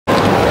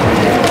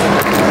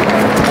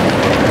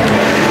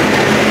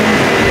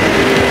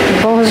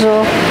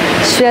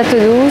suis à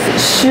Toulouse,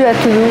 je suis à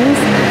Toulouse.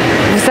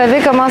 Vous savez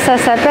comment ça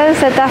s'appelle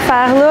cette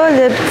affaire-là,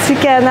 le petit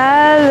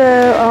canal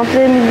en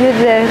plein milieu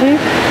de la rue?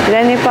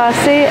 L'année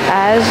passée,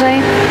 à Agen,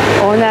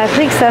 on a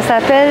appris que ça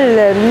s'appelle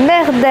le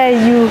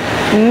MERDAILLOU.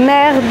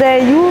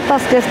 MERDAILLOU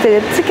parce que c'était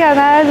le petit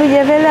canal où il y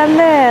avait la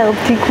merde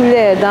qui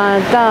coulait dans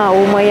le temps,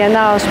 au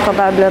Moyen-Âge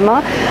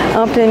probablement,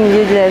 en plein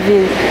milieu de la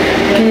ville.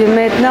 Puis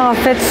maintenant, en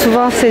fait,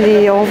 souvent,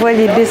 on voit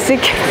les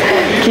bicycles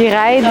qui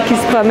raident, qui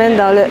se promènent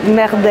dans le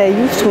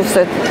MERDAILLOU. Je trouve ça...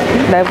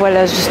 Ben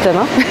voilà,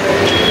 justement.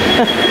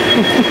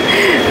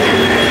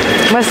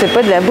 Moi, c'est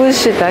pas de la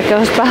bullshit hein,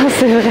 quand je parle,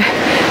 c'est vrai.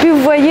 Puis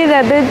vous voyez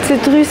la belle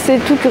petite rue, c'est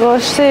tout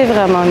croche, c'est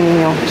vraiment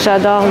mignon.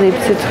 J'adore les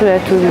petites rues à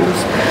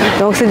Toulouse.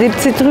 Donc c'est des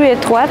petites rues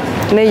étroites,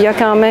 mais il y a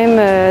quand même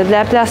de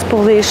la place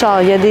pour des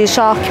chars. Il y a des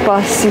chars qui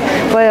passent ici.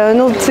 Voilà,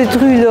 une autre petite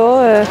rue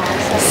là,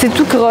 c'est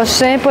tout croche,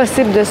 c'est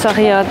impossible de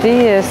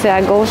s'orienter. C'est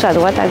à gauche, à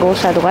droite, à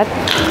gauche, à droite.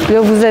 Là,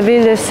 vous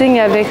avez le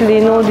signe avec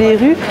les noms des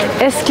rues.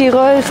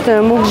 Esquirol, c'est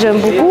un mot que j'aime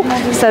beaucoup.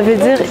 Ça veut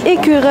dire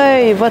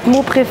écureuil, votre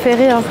mot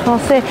préféré en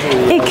français.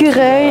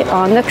 Écureuil,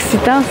 en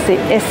occitan, c'est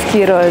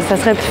Esquirol. Ça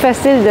serait plus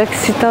facile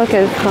d'occitan que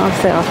le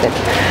français, en fait.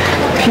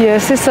 Puis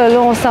c'est ça, là,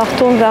 on s'en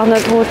retourne vers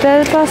notre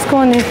hôtel parce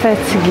qu'on est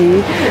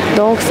fatigué.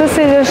 Donc ça,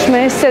 c'est le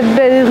chemin, cette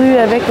belle rue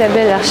avec la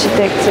belle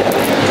architecture.